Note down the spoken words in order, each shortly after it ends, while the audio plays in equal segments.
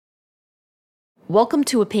Welcome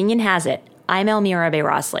to Opinion Has It. I'm Elmira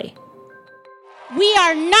Bayrosley. We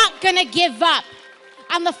are not going to give up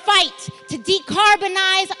on the fight to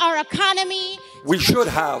decarbonize our economy. We should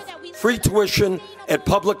have free tuition at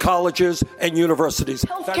public colleges and universities.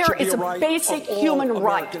 Healthcare is a basic human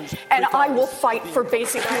right, and I will fight for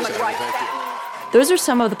basic human rights. Those are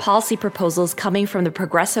some of the policy proposals coming from the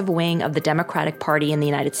progressive wing of the Democratic Party in the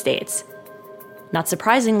United States. Not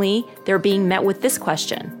surprisingly, they're being met with this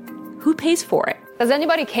question: who pays for it? Does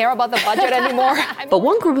anybody care about the budget anymore? But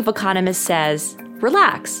one group of economists says,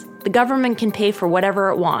 relax, the government can pay for whatever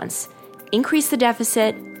it wants. Increase the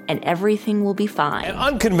deficit, and everything will be fine. An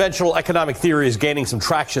unconventional economic theory is gaining some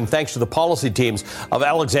traction thanks to the policy teams of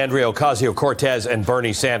Alexandria Ocasio-Cortez and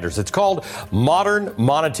Bernie Sanders. It's called Modern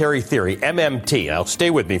Monetary Theory, MMT. Now, stay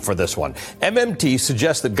with me for this one. MMT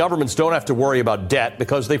suggests that governments don't have to worry about debt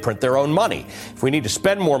because they print their own money. If we need to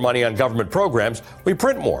spend more money on government programs, we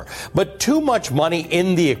print more. But too much money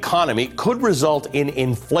in the economy could result in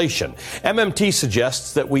inflation. MMT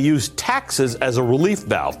suggests that we use taxes as a relief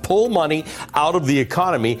valve, pull money out of the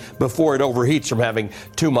economy before it overheats from having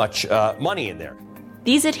too much money in there.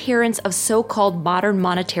 These adherents of so-called modern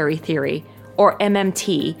monetary theory, or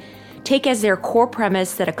MMT, take as their core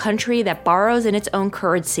premise that a country that borrows in its own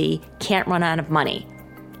currency can't run out of money.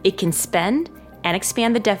 It can spend and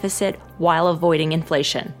expand the deficit while avoiding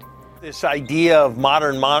inflation. This idea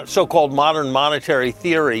of so-called modern monetary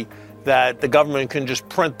theory that the government can just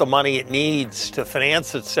print the money it needs to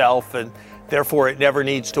finance itself and therefore it never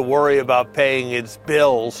needs to worry about paying its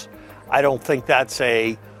bills. I don't think that's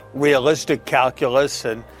a realistic calculus.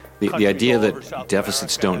 And the idea that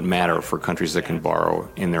deficits don't matter for countries that can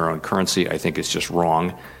borrow in their own currency, I think is just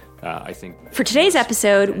wrong. For today's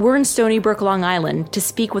episode, we're in Stony Brook, Long Island, to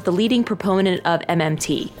speak with the leading proponent of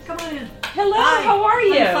MMT. Come on in. Hello, Hi. How are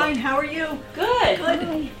you? I'm fine, how are you? Good.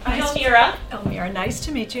 Good. I'm Elmira. Elmira, nice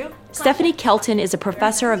to meet you. Stephanie Kelton is a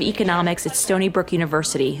professor of economics at Stony Brook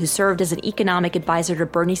University who served as an economic advisor to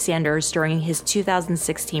Bernie Sanders during his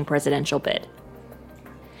 2016 presidential bid.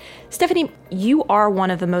 Stephanie, you are one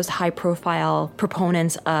of the most high-profile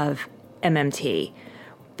proponents of MMT,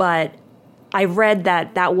 but I read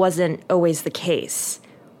that that wasn't always the case.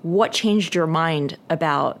 What changed your mind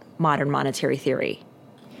about modern monetary theory?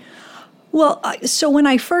 Well, so when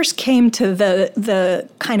I first came to the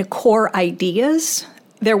kind of core ideas,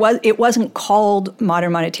 it wasn't called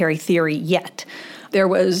modern monetary theory yet. There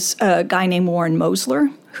was a guy named Warren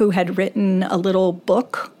Mosler who had written a little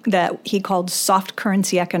book that he called Soft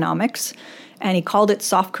Currency Economics. And he called it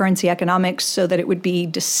soft currency economics so that it would be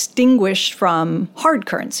distinguished from hard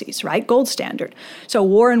currencies, right? Gold standard. So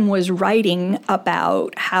Warren was writing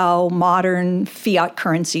about how modern fiat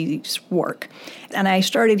currencies work. And I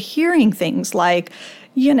started hearing things like,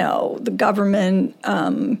 the government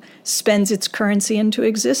spends its currency into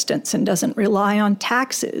existence and doesn't rely on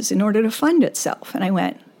taxes in order to fund itself. And I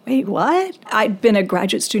went, wait, what? I'd been a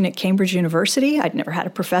graduate student at Cambridge University. I'd never had a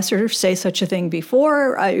professor say such a thing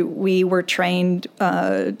before. We were trained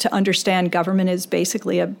to understand government as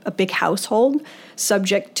basically a big household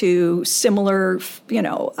subject to similar,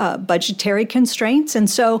 budgetary constraints. And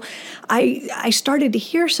so I started to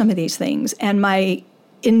hear some of these things, and my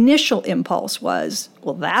initial impulse was,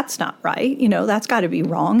 well, that's not right. That's got to be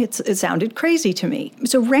wrong. It sounded crazy to me.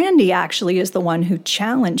 So Randy actually is the one who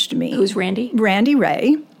challenged me. Who's Randy? Randy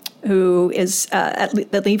Wray, who is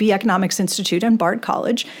at the Levy Economics Institute and Bard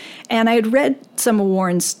College. And I had read some of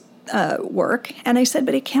Warren's work, and I said,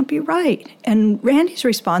 but it can't be right. And Randy's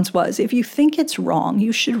response was, if you think it's wrong,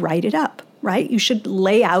 you should write it up. Right? You should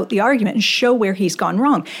lay out the argument and show where he's gone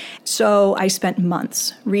wrong. So I spent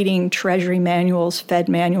months reading Treasury manuals, Fed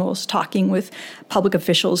manuals, talking with public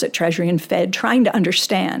officials at Treasury and Fed, trying to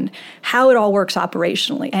understand how it all works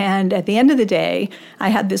operationally. And at the end of the day, I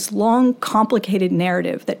had this long, complicated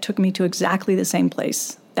narrative that took me to exactly the same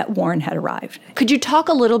place that Warren had arrived. Could you talk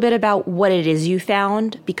a little bit about what it is you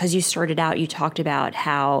found? Because you started out, you talked about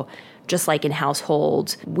how, just like in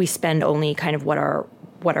households, we spend only kind of what our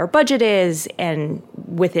budget is and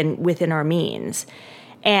within our means.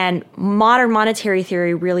 And modern monetary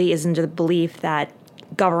theory really is into the belief that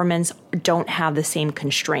governments don't have the same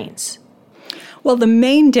constraints. Well, the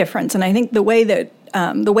main difference, and I think the way that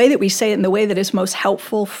we say it and the way that is most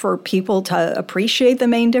helpful for people to appreciate the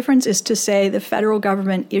main difference is to say the federal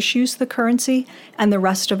government issues the currency and the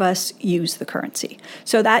rest of us use the currency.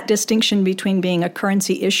 So that distinction between being a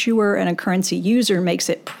currency issuer and a currency user makes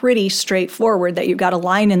it pretty straightforward that you've got a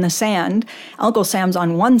line in the sand. Uncle Sam's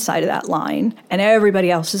on one side of that line and everybody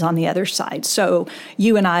else is on the other side. So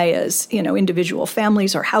you and I as, individual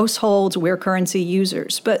families or households, we're currency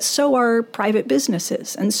users, but so are private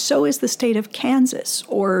businesses. And so is the state of Kansas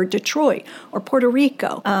or Detroit or Puerto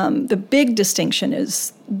Rico. The big distinction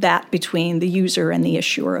is that between the user and the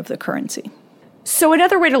issuer of the currency. So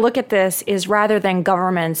another way to look at this is rather than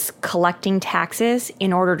governments collecting taxes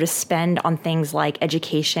in order to spend on things like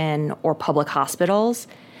education or public hospitals,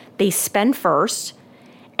 they spend first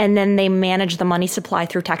and then they manage the money supply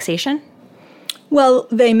through taxation? Well,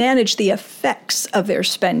 they manage the effects of their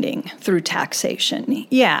spending through taxation.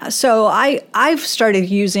 Yeah, so I've started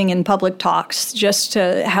using in public talks just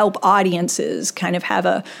to help audiences kind of have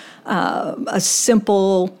a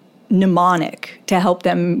simple mnemonic to help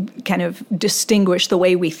them kind of distinguish the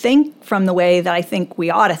way we think from the way that I think we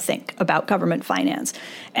ought to think about government finance.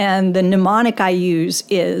 And the mnemonic I use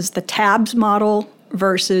is the TABS model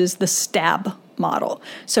versus the STAB model.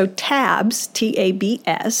 So TABS,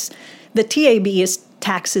 T-A-B-S, the TAB is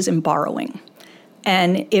taxes and borrowing.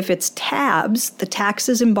 And if it's TABS, the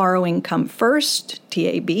taxes and borrowing come first,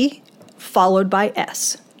 TAB, followed by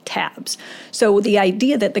S, TABS. So the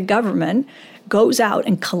idea that the government goes out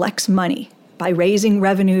and collects money by raising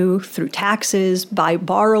revenue through taxes, by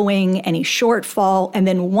borrowing any shortfall, and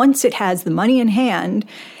then once it has the money in hand,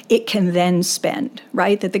 it can then spend,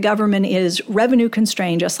 right? That the government is revenue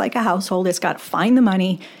constrained, just like a household. It's got to find the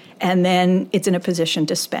money, and then it's in a position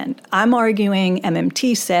to spend. I'm arguing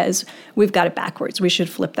MMT says we've got it backwards. We should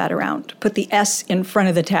flip that around. Put the S in front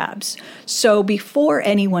of the tabs. So before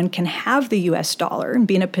anyone can have the US dollar and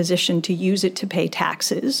be in a position to use it to pay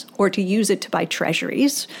taxes or to use it to buy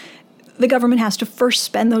treasuries, the government has to first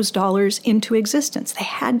spend those dollars into existence. They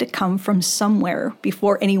had to come from somewhere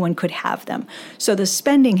before anyone could have them. So the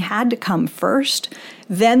spending had to come first.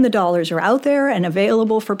 Then the dollars are out there and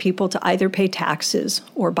available for people to either pay taxes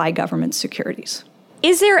or buy government securities.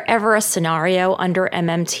 Is there ever a scenario under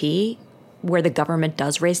MMT where the government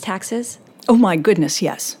does raise taxes? Oh my goodness,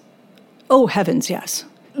 yes. Oh heavens, yes.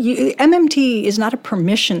 MMT is not a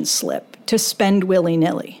permission slip to spend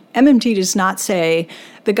willy-nilly. MMT does not say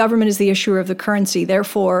the government is the issuer of the currency,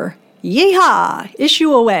 therefore, yeehaw,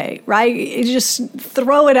 issue away, right? You just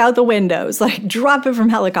throw it out the windows, like drop it from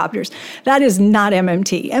helicopters. That is not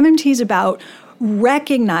MMT. MMT is about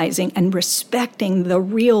recognizing and respecting the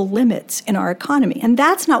real limits in our economy. And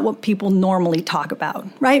that's not what people normally talk about,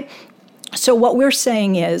 right? So what we're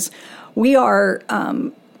saying is we are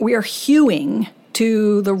hewing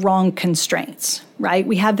to the wrong constraints, right?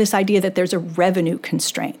 We have this idea that there's a revenue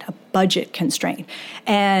constraint, a budget constraint,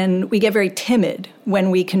 and we get very timid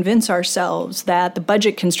when we convince ourselves that the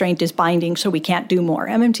budget constraint is binding so we can't do more.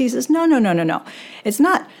 MMT says, no. It's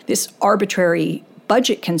not this arbitrary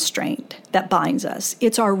budget constraint that binds us.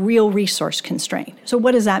 It's our real resource constraint. So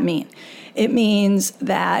what does that mean? It means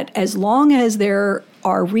that as long as there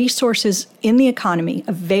are resources in the economy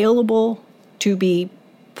available to be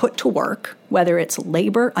put to work, whether it's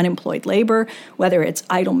labor, unemployed labor, whether it's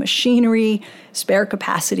idle machinery, spare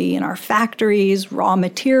capacity in our factories, raw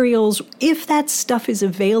materials, if that stuff is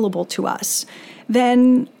available to us,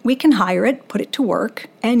 then we can hire it, put it to work,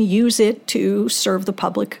 and use it to serve the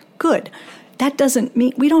public good. That doesn't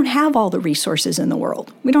mean we don't have all the resources in the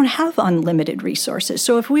world. We don't have unlimited resources.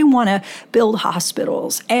 So if we want to build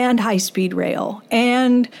hospitals and high-speed rail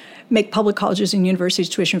and make public colleges and universities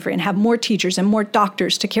tuition free and have more teachers and more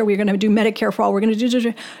doctors to care. We're going to do Medicare for all. We're going to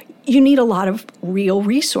do. You need a lot of real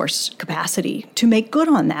resource capacity to make good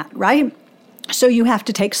on that, right? So you have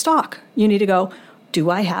to take stock. You need to go, do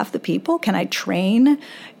I have the people? Can I train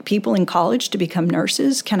people in college to become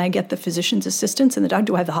nurses? Can I get the physician's assistants and the doctor?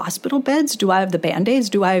 Do I have the hospital beds? Do I have the Band-Aids?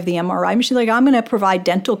 Do I have the MRI machine? Like, I'm going to provide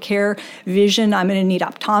dental care, vision. I'm going to need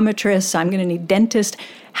optometrists. I'm going to need dentists.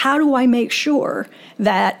 How do I make sure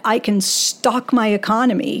that I can stock my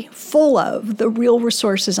economy full of the real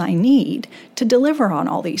resources I need to deliver on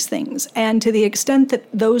all these things? And to the extent that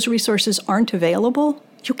those resources aren't available,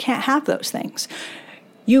 you can't have those things.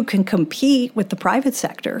 You can compete with the private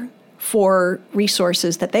sector for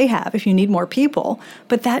resources that they have if you need more people,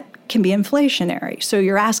 but that can be inflationary. So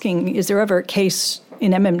you're asking, is there ever a case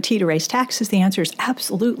in MMT to raise taxes? The answer is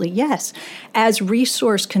absolutely yes. As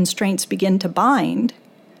resource constraints begin to bind,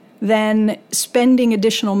 then spending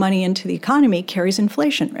additional money into the economy carries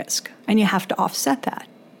inflation risk, and you have to offset that,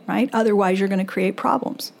 right? Otherwise, you're going to create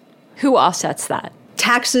problems. Who offsets that?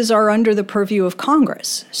 Taxes are under the purview of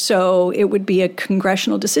Congress, so it would be a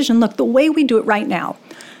congressional decision. Look, the way we do it right now,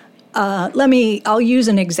 I'll use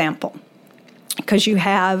an example, because you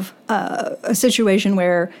have a situation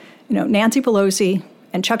where, Nancy Pelosi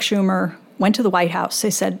and Chuck Schumer went to the White House. They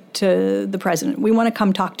said to the president, we want to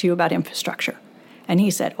come talk to you about infrastructure. And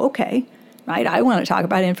he said, okay, right, I want to talk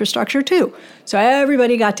about infrastructure too. So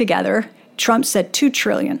everybody got together. Trump said $2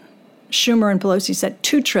 trillion. Schumer and Pelosi said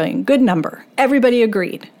 $2 trillion, good number. Everybody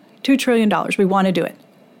agreed, $2 trillion, we want to do it.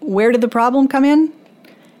 Where did the problem come in?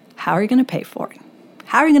 How are you going to pay for it?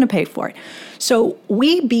 How are you going to pay for it? So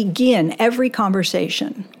we begin every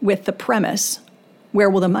conversation with the premise, where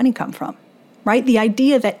will the money come from, right? The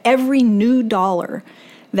idea that every new dollar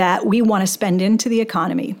that we want to spend into the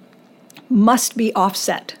economy must be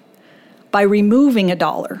offset by removing a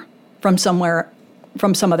dollar from somewhere,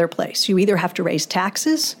 from some other place. You either have to raise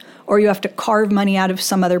taxes or you have to carve money out of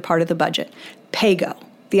some other part of the budget. Pay-go,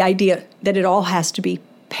 the idea that it all has to be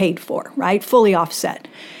paid for, right? Fully offset.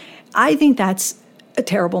 I think that's a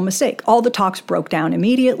terrible mistake. All the talks broke down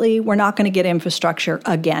immediately. We're not going to get infrastructure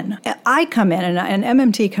again. I come in and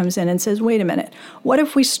MMT comes in and says, wait a minute, what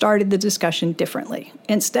if we started the discussion differently?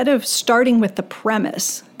 Instead of starting with the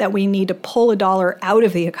premise that we need to pull a dollar out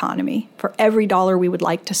of the economy for every dollar we would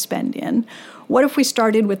like to spend in, what if we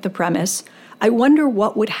started with the premise, I wonder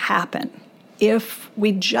what would happen if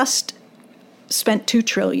we just spent $2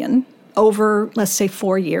 trillion over, let's say,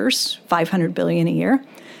 4 years, $500 billion a year.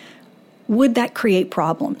 Would that create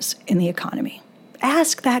problems in the economy?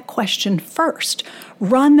 Ask that question first.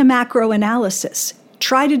 Run the macro analysis.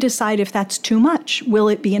 Try to decide if that's too much. Will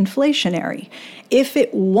it be inflationary? If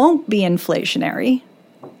it won't be inflationary,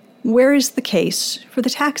 where is the case for the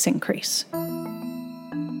tax increase?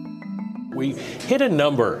 We hit a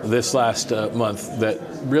number this last month that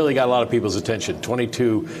really got a lot of people's attention,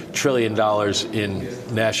 $22 trillion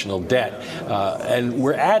in national debt. And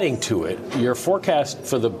we're adding to it. Your forecast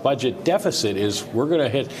for the budget deficit is we're going to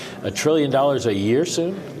hit $1 trillion a year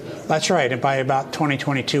soon? That's right. And by about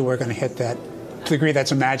 2022, we're going to hit that. To the degree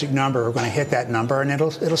that's a magic number, we're going to hit that number, and it'll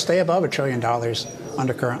stay above $1 trillion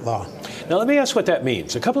under current law. Now, let me ask what that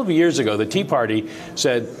means. A couple of years ago, the Tea Party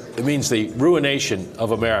said it means the ruination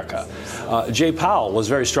of America. Jay Powell was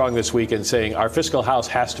very strong this week in saying our fiscal house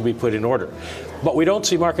has to be put in order. But we don't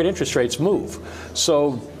see market interest rates move.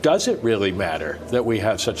 So does it really matter that we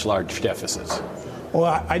have such large deficits? Well,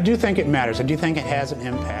 I do think it matters. I do think it has an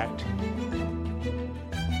impact.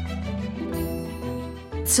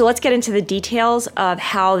 So let's get into the details of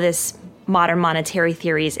how this modern monetary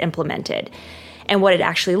theory is implemented and what it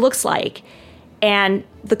actually looks like. And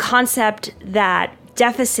the concept that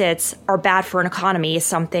deficits are bad for an economy is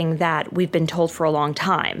something that we've been told for a long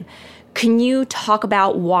time. Can you talk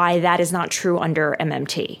about why that is not true under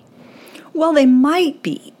MMT? Well, they might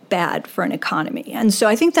be bad for an economy. And so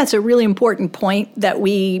I think that's a really important point that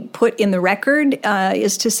we put in the record,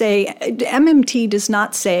 is to say MMT does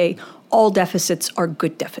not say all deficits are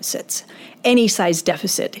good deficits. Any size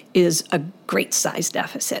deficit is a great size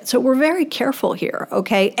deficit. So we're very careful here,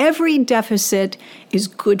 okay? Every deficit is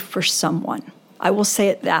good for someone. I will say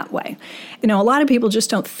it that way. You know, a lot of people just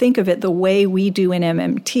don't think of it the way we do in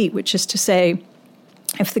MMT, which is to say,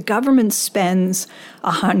 if the government spends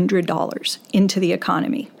 $100 into the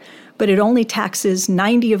economy, but it only taxes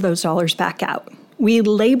 90 of those dollars back out, we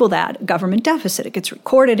label that government deficit. It gets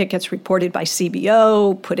recorded, it gets reported by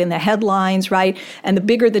CBO, put in the headlines, right? And the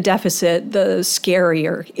bigger the deficit, the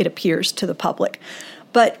scarier it appears to the public.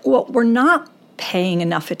 But what we're not paying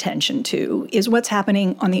enough attention to is what's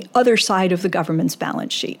happening on the other side of the government's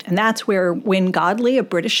balance sheet. And that's where Wynne Godley, a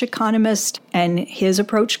British economist, and his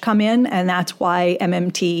approach come in. And that's why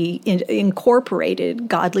MMT incorporated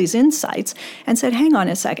Godley's insights and said, hang on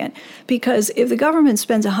a second, because if the government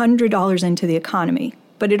spends $100 into the economy,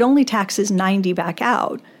 but it only taxes 90 back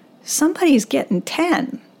out, somebody's getting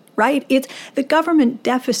 10, right? The government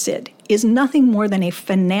deficit is nothing more than a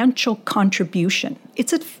financial contribution.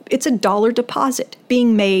 It's a dollar deposit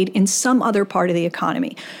being made in some other part of the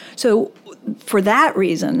economy. So for that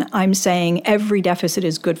reason, I'm saying every deficit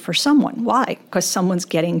is good for someone. Why? Because someone's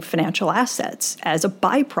getting financial assets as a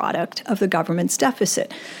byproduct of the government's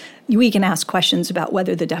deficit. We can ask questions about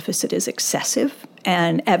whether the deficit is excessive,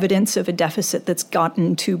 and evidence of a deficit that's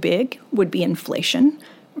gotten too big would be inflation.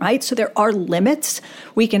 Right? So there are limits.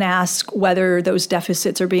 We can ask whether those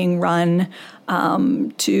deficits are being run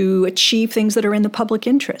to achieve things that are in the public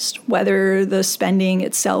interest, whether the spending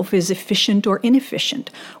itself is efficient or inefficient,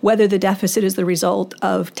 whether the deficit is the result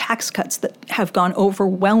of tax cuts that have gone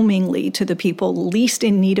overwhelmingly to the people least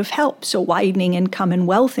in need of help. So widening income and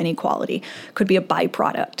wealth inequality could be a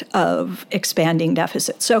byproduct of expanding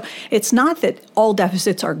deficits. So it's not that all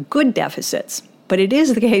deficits are good deficits, but it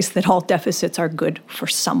is the case that all deficits are good for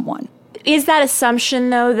someone. Is that assumption,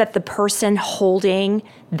 though, that the person holding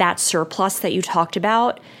that surplus that you talked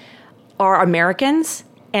about are Americans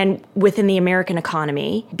and within the American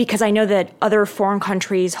economy, because I know that other foreign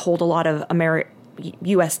countries hold a lot of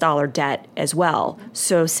U.S. dollar debt as well.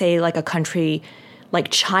 So say like a country like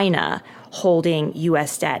China holding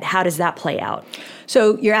U.S. debt, how does that play out?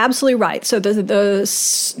 So you're absolutely right. So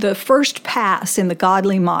the first pass in the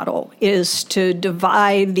Godley model is to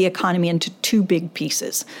divide the economy into two big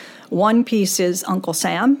pieces. One piece is Uncle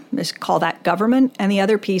Sam, let's call that government, and the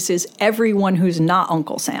other piece is everyone who's not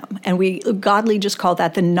Uncle Sam. And Godley just called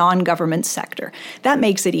that the non-government sector. That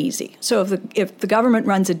makes it easy. So if the government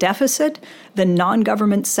runs a deficit, the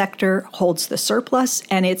non-government sector holds the surplus,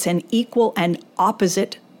 and it's an equal and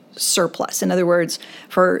opposite surplus. In other words,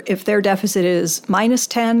 if their deficit is minus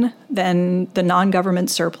 10, then the non-government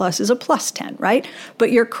surplus is a plus 10, right?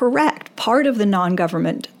 But you're correct. Part of the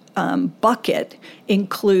non-government bucket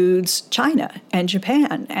includes China and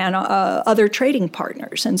Japan and other trading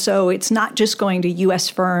partners. And so it's not just going to U.S.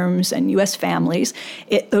 firms and U.S. families.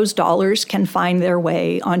 Those dollars can find their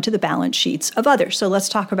way onto the balance sheets of others. So let's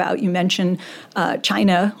talk about, you mentioned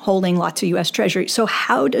China holding lots of U.S. Treasury. So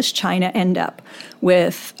how does China end up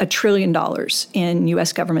with $1 trillion in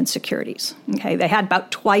U.S. government securities? Okay, they had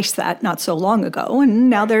about twice that not so long ago, and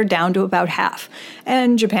now they're down to about half.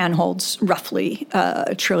 And Japan holds roughly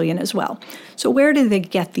 $1 trillion as well. So where do they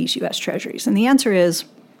get these U.S. Treasuries? And the answer is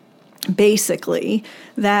basically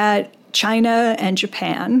that China and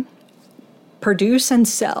Japan produce and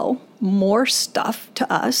sell more stuff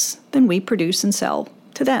to us than we produce and sell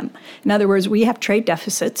to them. In other words, we have trade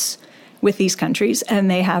deficits with these countries,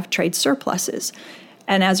 and they have trade surpluses.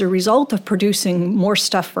 And as a result of producing more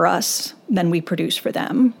stuff for us than we produce for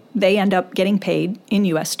them, they end up getting paid in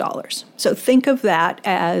U.S. dollars. So think of that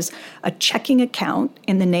as a checking account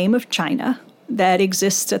in the name of China that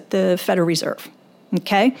exists at the Federal Reserve,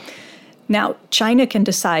 okay? Now, China can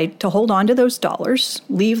decide to hold on to those dollars,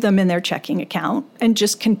 leave them in their checking account, and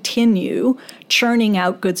just continue churning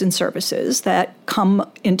out goods and services that come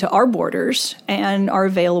into our borders and are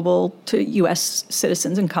available to U.S.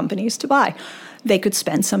 citizens and companies to buy. They could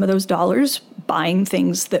spend some of those dollars buying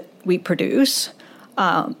things that we produce.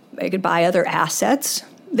 They could buy other assets.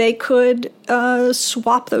 They could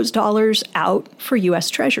swap those dollars out for U.S.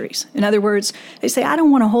 Treasuries. In other words, they say, I don't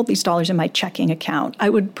want to hold these dollars in my checking account. I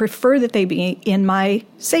would prefer that they be in my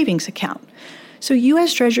savings account. So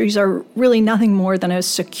U.S. Treasuries are really nothing more than a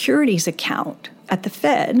securities account at the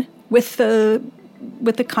Fed with the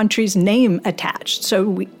country's name attached.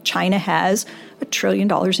 So China has $1 trillion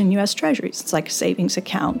in U.S. Treasuries. It's like a savings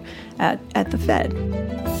account at the Fed.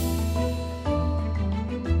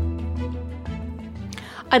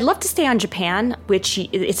 I'd love to stay on Japan, which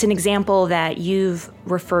it's an example that you've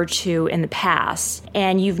referred to in the past.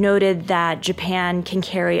 And you've noted that Japan can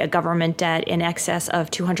carry a government debt in excess of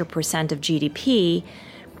 200% of GDP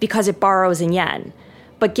because it borrows in yen.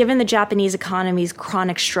 But given the Japanese economy's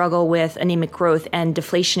chronic struggle with anemic growth and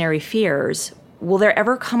deflationary fears, will there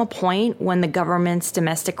ever come a point when the government's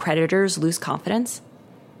domestic creditors lose confidence?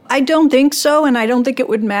 I don't think so, and I don't think it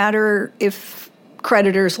would matter if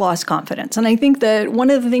creditors lost confidence. And I think that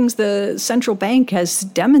one of the things the central bank has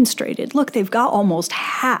demonstrated, look, they've got almost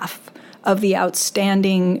half of the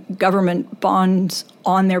outstanding government bonds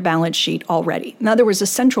on their balance sheet already. In other words, the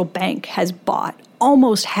central bank has bought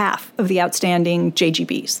almost half of the outstanding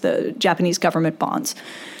JGBs, the Japanese government bonds.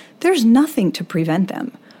 There's nothing to prevent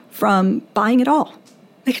them from buying it all.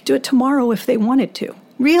 They could do it tomorrow if they wanted to.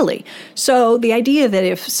 Really. So the idea that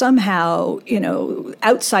if somehow,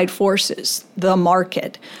 outside forces, the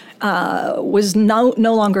market, was no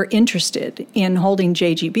longer interested in holding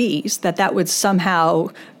JGBs, that would somehow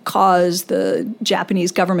cause the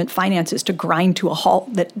Japanese government finances to grind to a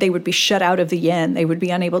halt, that they would be shut out of the yen, they would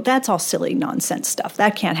be unable. That's all silly nonsense stuff.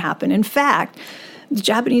 That can't happen. In fact, the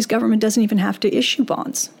Japanese government doesn't even have to issue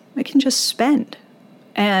bonds. They can just spend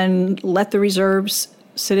and let the reserves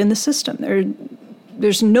sit in the system.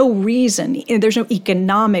 There's no reason, there's no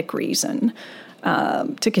economic reason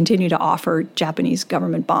to continue to offer Japanese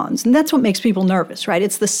government bonds. And that's what makes people nervous, right?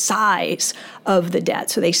 It's the size of the debt.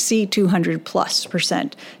 So they see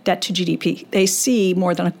 200+% debt to GDP. They see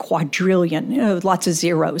more than a quadrillion, lots of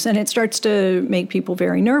zeros, and it starts to make people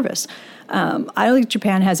very nervous. I don't think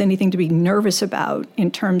Japan has anything to be nervous about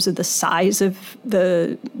in terms of the size of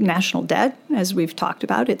the national debt, as we've talked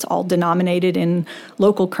about. It's all denominated in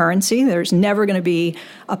local currency. There's never going to be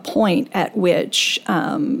a point at which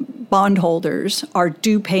bondholders are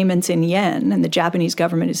due payments in yen, and the Japanese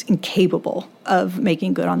government is incapable of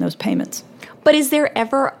making good on those payments. But is there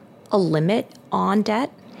ever a limit on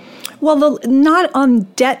debt? Well, not on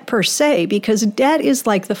debt per se, because debt is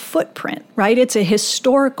like the footprint, right? It's a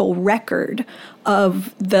historical record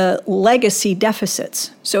of the legacy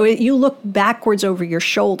deficits. So you look backwards over your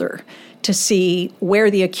shoulder to see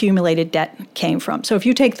where the accumulated debt came from. So if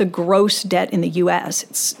you take the gross debt in the U.S.,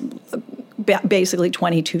 it's basically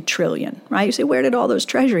 $22 trillion, right? You say, where did all those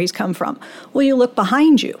treasuries come from? Well, you look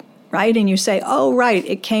behind you, right? And you say, oh, right,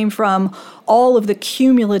 it came from all of the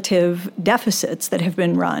cumulative deficits that have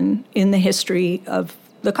been run in the history of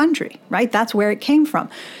the country, right? That's where it came from.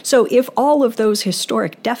 So if all of those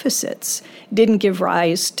historic deficits didn't give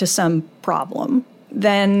rise to some problem,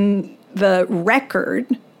 then the record,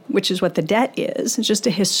 which is what the debt is just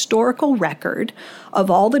a historical record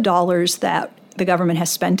of all the dollars that the government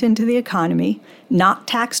has spent into the economy, not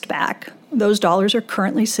taxed back. Those dollars are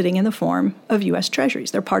currently sitting in the form of U.S.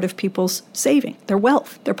 treasuries. They're part of people's saving, their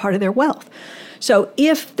wealth. They're part of their wealth. So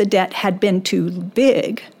if the debt had been too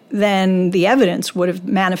big, then the evidence would have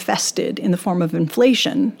manifested in the form of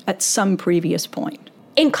inflation at some previous point.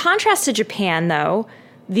 In contrast to Japan, though,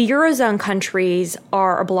 the Eurozone countries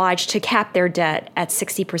are obliged to cap their debt at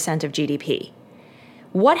 60% of GDP.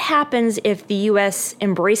 What happens if the U.S.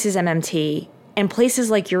 embraces MMT and places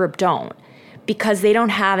like Europe don't, because they don't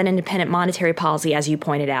have an independent monetary policy, as you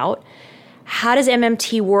pointed out? How does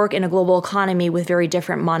MMT work in a global economy with very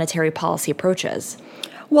different monetary policy approaches?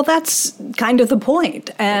 Well, that's kind of the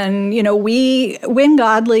point. And, Wynne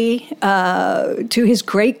Godley, to his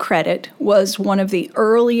great credit, was one of the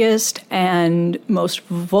earliest and most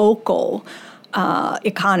vocal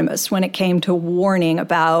economists when it came to warning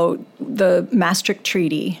about the Maastricht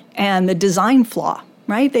Treaty and the design flaw,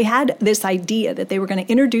 right? They had this idea that they were going to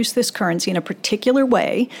introduce this currency in a particular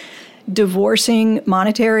way, divorcing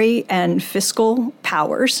monetary and fiscal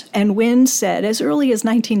powers. And Wynne said, as early as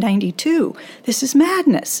 1992, this is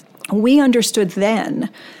madness. We understood then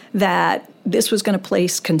that this was going to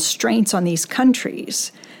place constraints on these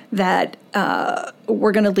countries that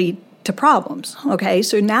were going to lead to problems. Okay,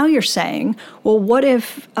 so now you're saying, well, what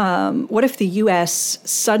if the U.S.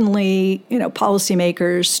 suddenly,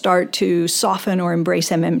 policymakers start to soften or embrace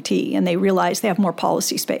MMT, and they realize they have more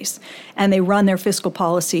policy space, and they run their fiscal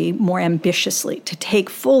policy more ambitiously to take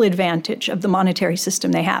full advantage of the monetary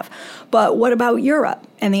system they have. But what about Europe?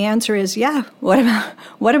 And the answer is, yeah,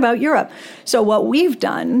 what about Europe? So what we've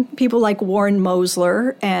done, people like Warren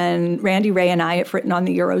Mosler and Randy Ray and I have written on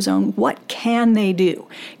the Eurozone, what can they do,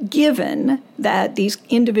 given that these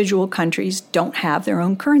individual countries don't have their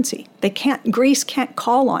own currency? Greece can't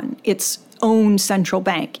call on its own central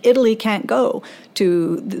bank. Italy can't go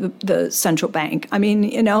to the central bank. I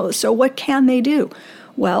mean, so what can they do?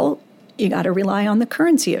 Well, you got to rely on the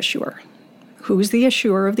currency issuer. Who's the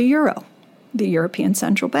issuer of the euro? The European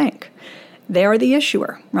Central Bank. They are the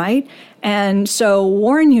issuer, right? And so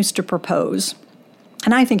Warren used to propose,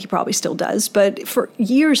 and I think he probably still does, but for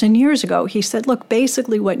years and years ago, he said, look,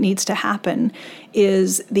 basically what needs to happen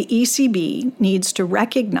is the ECB needs to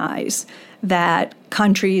recognize that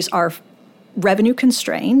countries are revenue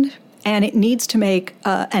constrained, and it needs to make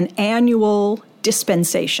an annual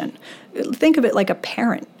dispensation. Think of it like a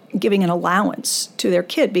parent giving an allowance to their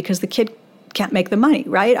kid because the kid can't make the money,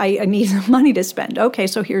 right? I need the money to spend. Okay,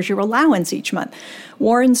 so here's your allowance each month.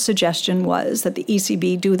 Warren's suggestion was that the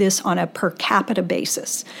ECB do this on a per capita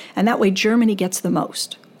basis, and that way Germany gets the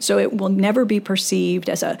most. So it will never be perceived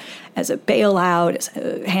as a bailout, as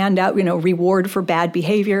a handout, reward for bad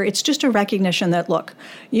behavior. It's just a recognition that, look,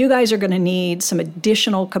 you guys are going to need some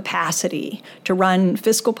additional capacity to run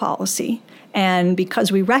fiscal policy. And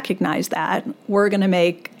because we recognize that, we're going to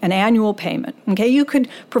make an annual payment. Okay, you could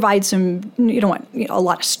provide some, you don't want a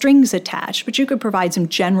lot of strings attached, but you could provide some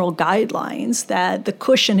general guidelines that the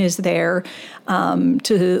cushion is there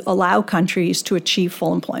to allow countries to achieve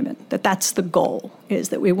full employment. That's the goal, is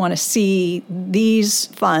that we want to see these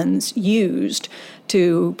funds used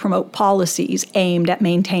to promote policies aimed at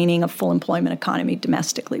maintaining a full employment economy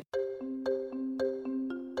domestically.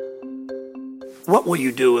 What will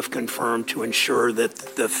you do, if confirmed, to ensure that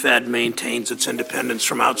the Fed maintains its independence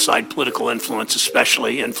from outside political influence,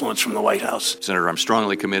 especially influence from the White House? Senator, I'm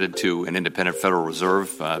strongly committed to an independent Federal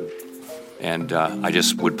Reserve, and I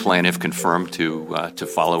just would plan, if confirmed, to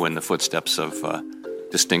follow in the footsteps of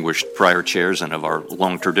distinguished prior chairs and of our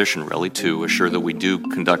long tradition, really, to assure that we do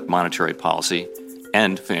conduct monetary policy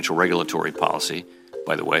and financial regulatory policy,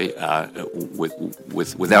 by the way,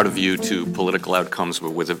 without a view to political outcomes, but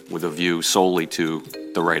with a view solely to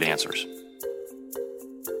the right answers.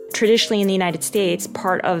 Traditionally in the United States,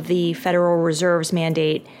 part of the Federal Reserve's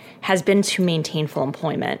mandate has been to maintain full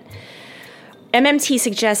employment. MMT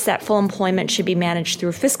suggests that full employment should be managed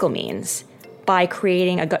through fiscal means by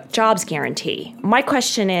creating a jobs guarantee. My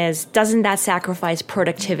question is, doesn't that sacrifice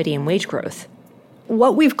productivity and wage growth?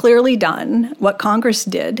 what we've clearly done, what Congress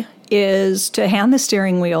did, is to hand the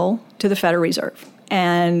steering wheel to the Federal Reserve.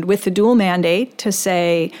 And with the dual mandate to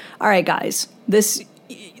say, all right, guys, this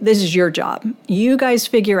is your job. You guys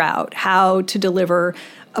figure out how to deliver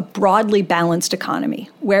a broadly balanced economy,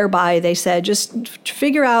 whereby they said just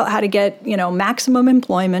figure out how to get, maximum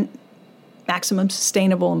employment, maximum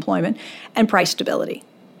sustainable employment, and price stability.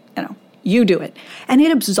 You do it. And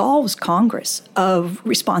it absolves Congress of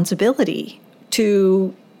responsibility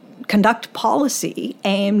to conduct policy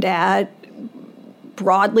aimed at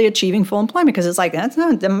broadly achieving full employment, because it's like, that's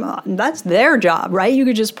not them, that's their job, right? You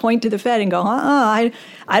could just point to the Fed and go, I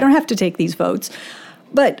don't have to take these votes.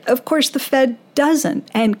 But of course, the Fed doesn't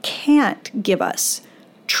and can't give us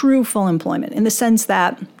true full employment in the sense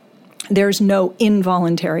that there's no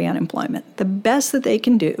involuntary unemployment. The best that they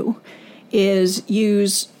can do is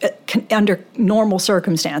use, under normal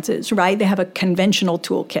circumstances, right? They have a conventional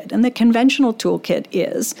toolkit. And the conventional toolkit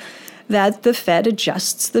is that the Fed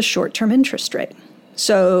adjusts the short-term interest rate.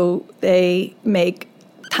 So they make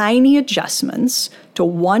tiny adjustments to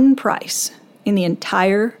one price in the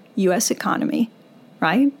entire U.S. economy,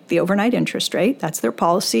 right? The overnight interest rate, that's their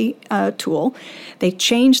policy tool. They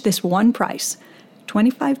change this one price.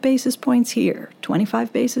 25 basis points here,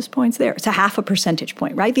 25 basis points there. It's a half a percentage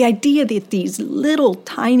point, right? The idea that these little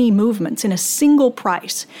tiny movements in a single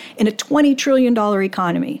price in a $20 trillion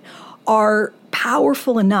economy are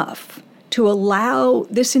powerful enough to allow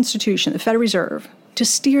this institution, the Federal Reserve, to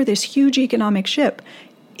steer this huge economic ship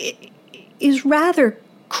is rather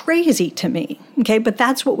crazy to me, okay? But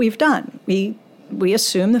that's what we've done. We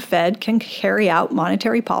assume the Fed can carry out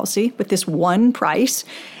monetary policy with this one price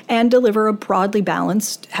and deliver a broadly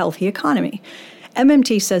balanced, healthy economy.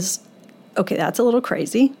 MMT says, okay, that's a little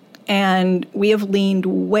crazy, and we have leaned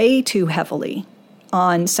way too heavily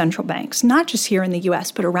on central banks, not just here in the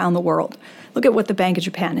U.S., but around the world. Look at what the Bank of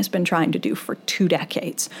Japan has been trying to do for 2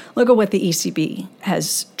 decades. Look at what the ECB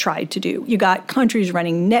has tried to do. You got countries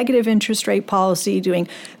running negative interest rate policy, doing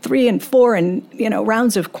 3 and 4 and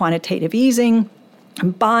rounds of quantitative easing,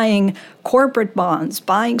 buying corporate bonds,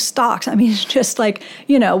 buying stocks. I mean, it's just like,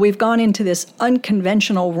 we've gone into this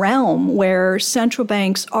unconventional realm where central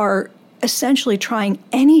banks are essentially trying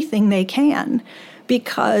anything they can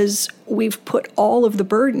because we've put all of the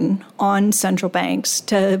burden on central banks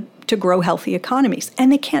to grow healthy economies,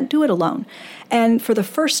 and they can't do it alone. And for the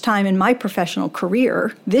first time in my professional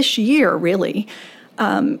career, this year really,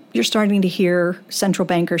 you're starting to hear central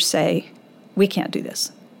bankers say, we can't do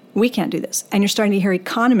this. We can't do this. And you're starting to hear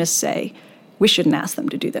economists say, we shouldn't ask them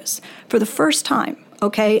to do this. For the first time,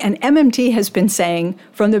 okay? And MMT has been saying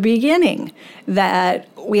from the beginning that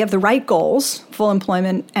we have the right goals, full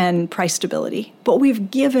employment and price stability, but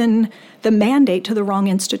we've given the mandate to the wrong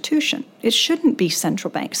institution. It shouldn't be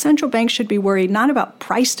central banks. Central banks should be worried not about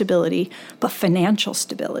price stability, but financial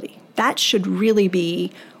stability. That should really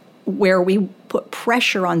be where we put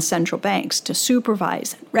pressure on central banks to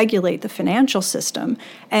supervise and regulate the financial system.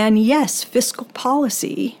 And yes, fiscal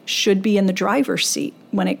policy should be in the driver's seat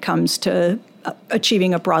when it comes to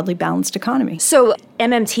achieving a broadly balanced economy. So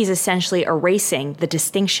MMT is essentially erasing the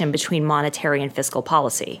distinction between monetary and fiscal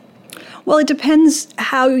policy. Well, it depends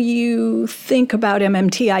how you think about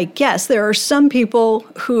MMT, I guess. There are some people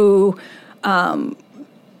who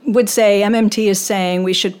would say MMT is saying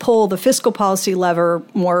we should pull the fiscal policy lever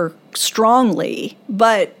more strongly,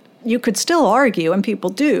 but you could still argue, and people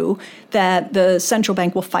do, that the central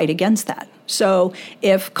bank will fight against that. So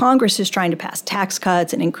if Congress is trying to pass tax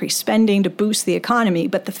cuts and increase spending to boost the economy,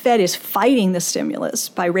 but the Fed is fighting the stimulus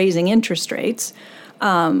by raising interest rates,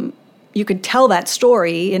 you could tell that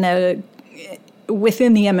story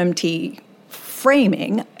within the MMT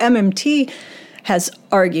framing. MMT has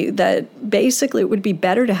argued that basically it would be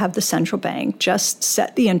better to have the central bank just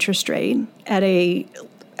set the interest rate at a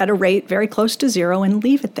rate very close to zero and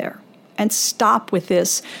leave it there, and stop with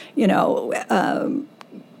this,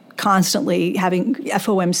 constantly having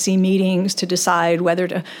FOMC meetings to decide whether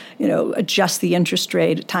to, adjust the interest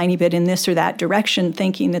rate a tiny bit in this or that direction,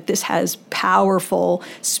 thinking that this has powerful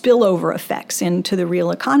spillover effects into the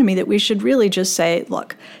real economy, that we should really just say,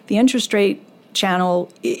 look, the interest rate channel,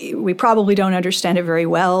 we probably don't understand it very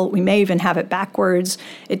well. We may even have it backwards.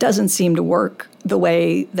 It doesn't seem to work the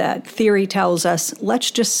way that theory tells us.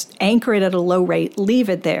 Let's just anchor it at a low rate, leave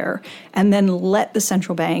it there, and then let the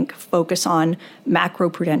central bank focus on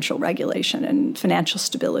macroprudential regulation and financial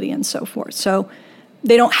stability and so forth. So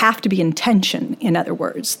they don't have to be in tension, in other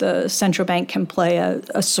words. The central bank can play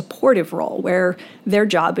a supportive role where their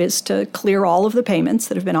job is to clear all of the payments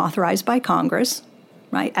that have been authorized by Congress,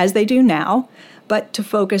 right, as they do now, but to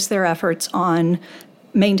focus their efforts on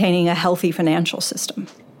maintaining a healthy financial system.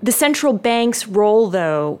 The central bank's role,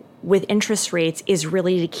 though, with interest rates is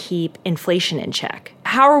really to keep inflation in check.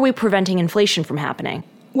 How are we preventing inflation from happening?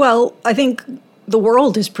 Well, I think the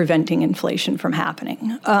world is preventing inflation from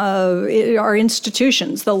happening. Our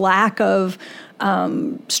institutions, the lack of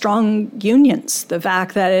strong unions, the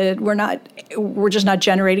fact that we're just not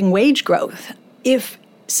generating wage growth. If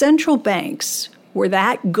central banks were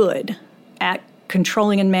that good at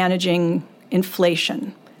controlling and managing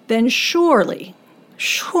inflation, then surely,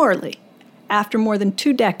 after more than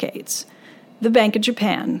 2 decades, the Bank of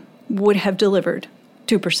Japan would have delivered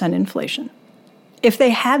 2% inflation. If they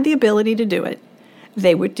had the ability to do it,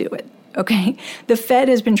 they would do it, okay? The Fed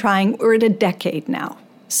has been trying, we're at a decade now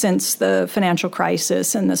since the financial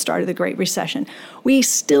crisis and the start of the Great Recession. We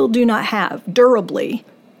still do not have, durably,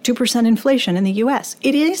 2% inflation in the U.S.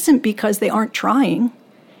 It isn't because they aren't trying.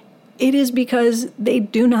 It is because they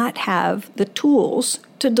do not have the tools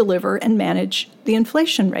to deliver and manage the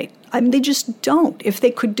inflation rate. I mean, they just don't. If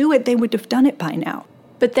they could do it, they would have done it by now.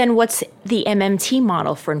 But then what's the MMT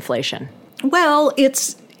model for inflation? Well,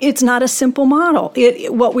 it's not a simple model.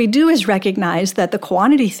 What we do is recognize that the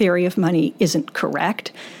quantity theory of money isn't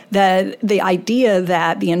correct, that the idea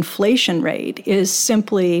that the inflation rate is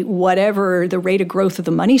simply whatever the rate of growth of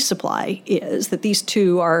the money supply is, that these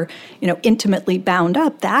two are, intimately bound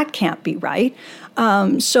up, that can't be right.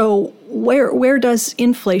 So where does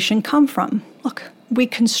inflation come from? Look, we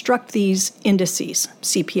construct these indices,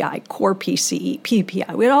 CPI, core PCE,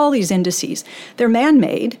 PPI. We have all these indices. They're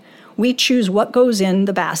man-made. We choose what goes in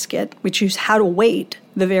the basket. We choose how to weight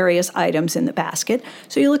the various items in the basket.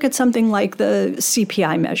 So you look at something like the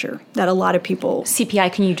CPI measure that a lot of people...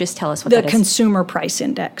 CPI, can you just tell us what that is? The Consumer Price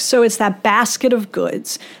Index. So it's that basket of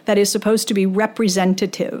goods that is supposed to be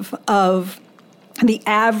representative of the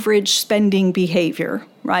average spending behavior,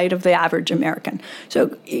 right, of the average American.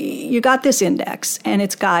 So you got this index, and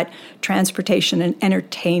it's got transportation and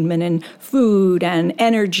entertainment and food and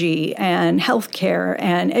energy and healthcare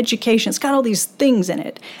and education. It's got all these things in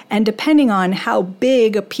it. And depending on how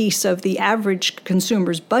big a piece of the average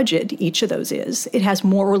consumer's budget each of those is, it has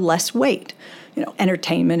more or less weight.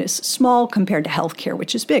 Entertainment is small compared to healthcare,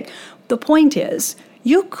 which is big. The point is,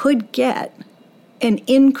 you could get an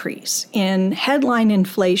increase in headline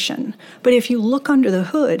inflation. But if you look under the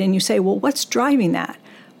hood and you say, well, what's driving that?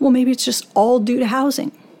 Well, maybe it's just all due to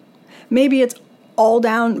housing. Maybe it's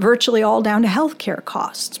virtually all down to healthcare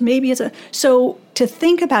costs. So to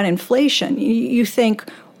think about inflation, you think,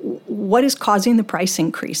 what is causing the price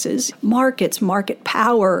increases? Markets, market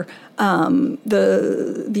power,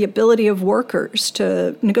 the ability of workers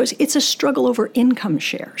to negotiate. It's a struggle over income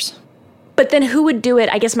shares. But then who would do it?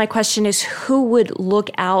 I guess my question is, who would look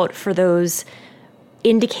out for those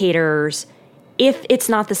indicators if it's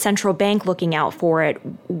not the central bank looking out for it?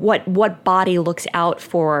 What body looks out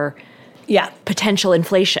for potential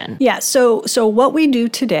inflation? Yeah, so what we do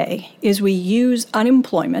today is we use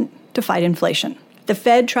unemployment to fight inflation. The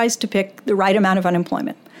Fed tries to pick the right amount of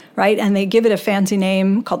unemployment, right? And they give it a fancy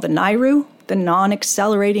name called the NIRU, the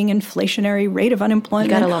non-accelerating inflationary rate of unemployment.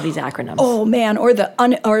 You gotta love these acronyms. Oh man, or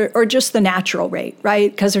or just the natural rate,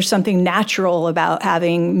 right? Because there's something natural about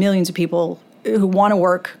having millions of people who want to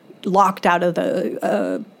work locked out of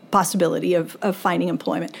the possibility of finding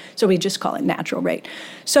employment. So we just call it natural rate.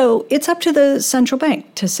 So it's up to the central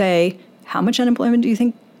bank to say, how much unemployment do you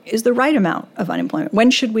think is the right amount of unemployment?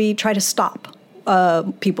 When should we try to stop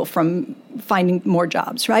people from finding more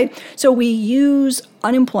jobs, right? So we use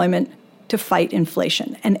unemployment to fight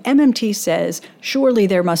inflation. And MMT says, surely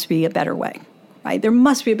there must be a better way, right? There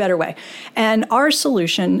must be a better way. And our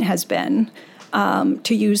solution has been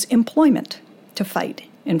to use employment to fight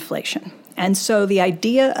inflation. And so the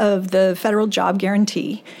idea of the federal job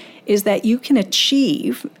guarantee is that you can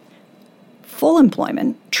achieve full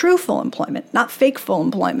employment, true full employment, not fake full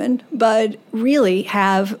employment, but really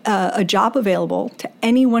have a job available to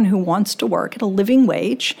anyone who wants to work at a living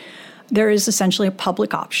wage. There is essentially a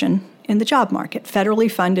public option in the job market,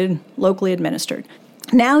 federally funded, locally administered.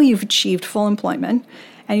 Now you've achieved full employment,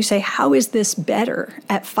 and you say, how is this better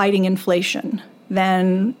at fighting inflation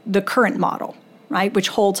than the current model, right, which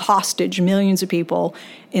holds hostage millions of people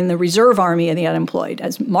in the reserve army of the unemployed,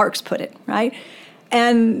 as Marx put it, right?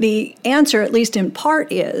 And the answer, at least in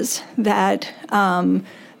part, is that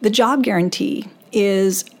the job guarantee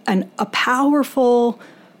is a powerful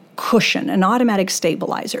cushion, an automatic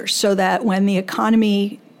stabilizer, so that when the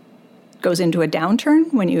economy goes into a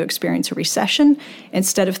downturn, when you experience a recession,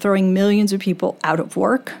 instead of throwing millions of people out of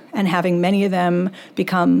work and having many of them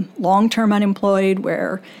become long-term unemployed,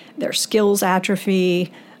 where their skills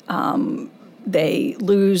atrophy, they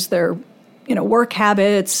lose their work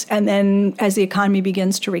habits, and then as the economy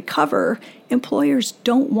begins to recover, employers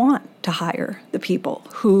don't want to hire the people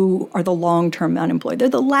who are the long-term unemployed. They're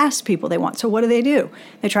the last people they want. So what do?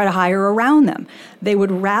 They try to hire around them. They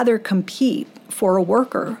would rather compete for a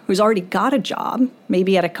worker who's already got a job,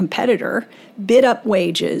 maybe at a competitor, bid up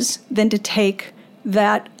wages, than to take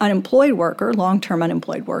that unemployed worker, long-term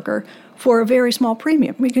unemployed worker, for a very small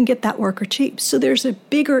premium. We can get that worker cheap. So there's a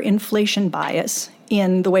bigger inflation bias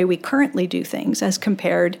in the way we currently do things as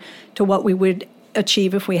compared to what we would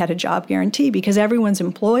achieve if we had a job guarantee, because everyone's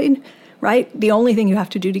employed, right? The only thing you have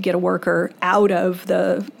to do to get a worker out of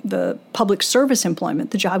the public service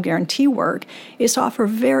employment, the job guarantee work, is to offer a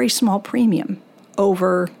very small premium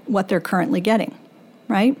over what they're currently getting,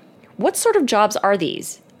 right? What sort of jobs are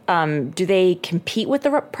these? Do they compete with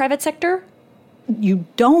the private sector? You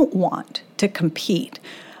don't want to compete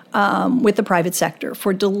with the private sector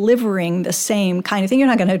for delivering the same kind of thing. You're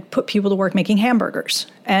not going to put people to work making hamburgers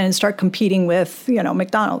and start competing with,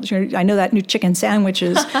 McDonald's. I know that new chicken sandwich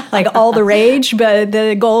is like all the rage, but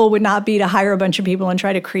the goal would not be to hire a bunch of people and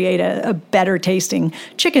try to create a better tasting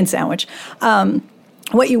chicken sandwich.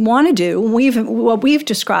 What you want to do, what we've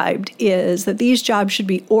described, is that these jobs should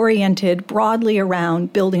be oriented broadly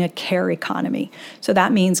around building a care economy. So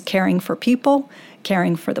that means caring for people,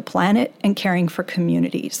 caring for the planet, and caring for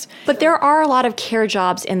communities. But there are a lot of care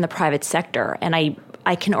jobs in the private sector, and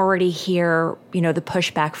I can already hear, the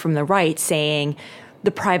pushback from the right saying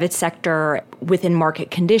the private sector within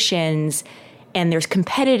market conditions and there's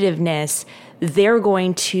competitiveness, they're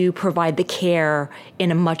going to provide the care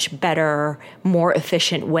in a much better, more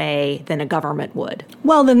efficient way than a government would.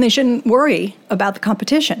 Well, then they shouldn't worry about the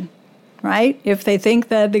competition, right? If they think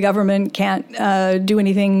that the government can't do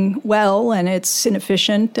anything well and it's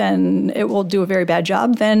inefficient and it will do a very bad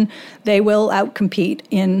job, then they will outcompete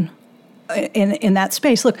in that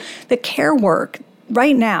space. Look, the care work,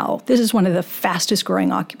 right now, this is one of the fastest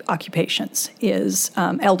growing occupations, is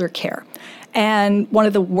elder care, and one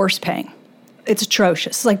of the worst paying. It's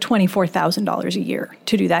atrocious. It's like $24,000 a year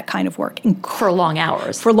to do that kind of work. For long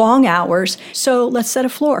hours. For long hours. So let's set a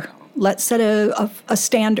floor. Let's set a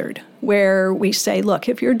standard where we say, look,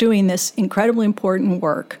 if you're doing this incredibly important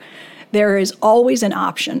work, there is always an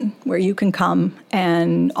option where you can come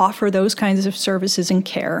and offer those kinds of services and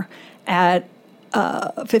care at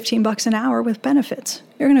 $15 an hour with benefits.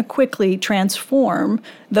 You're going to quickly transform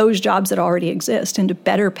those jobs that already exist into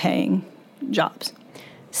better paying jobs.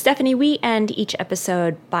 Stephanie, we end each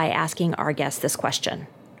episode by asking our guests this question.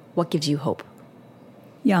 What gives you hope?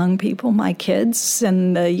 Young people, my kids,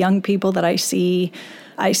 and the young people that I see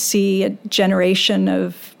a generation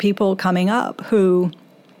of people coming up who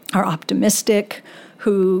are optimistic,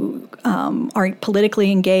 who are politically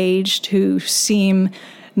engaged, who seem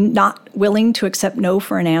not willing to accept no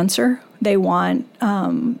for an answer. They want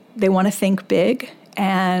to think big,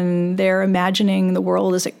 and they're imagining the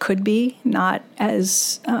world as it could be, not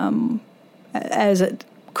as it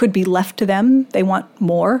could be left to them. They want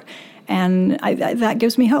more, and that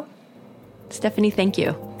gives me hope. Stephanie, thank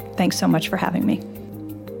you. Thanks so much for having me.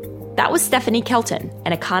 That was Stephanie Kelton,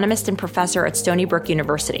 an economist and professor at Stony Brook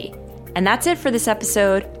University. And that's it for this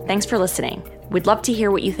episode. Thanks for listening. We'd love to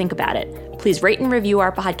hear what you think about it. Please rate and review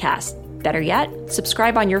our podcast. Better yet,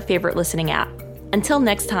 subscribe on your favorite listening app. Until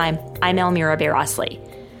next time, I'm Elmira Bayrosli.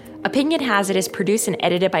 Opinion Has It is produced and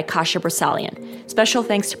edited by Kasia Broussalian. Special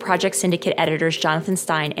thanks to Project Syndicate editors Jonathan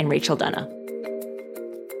Stein and Rachel Dunna.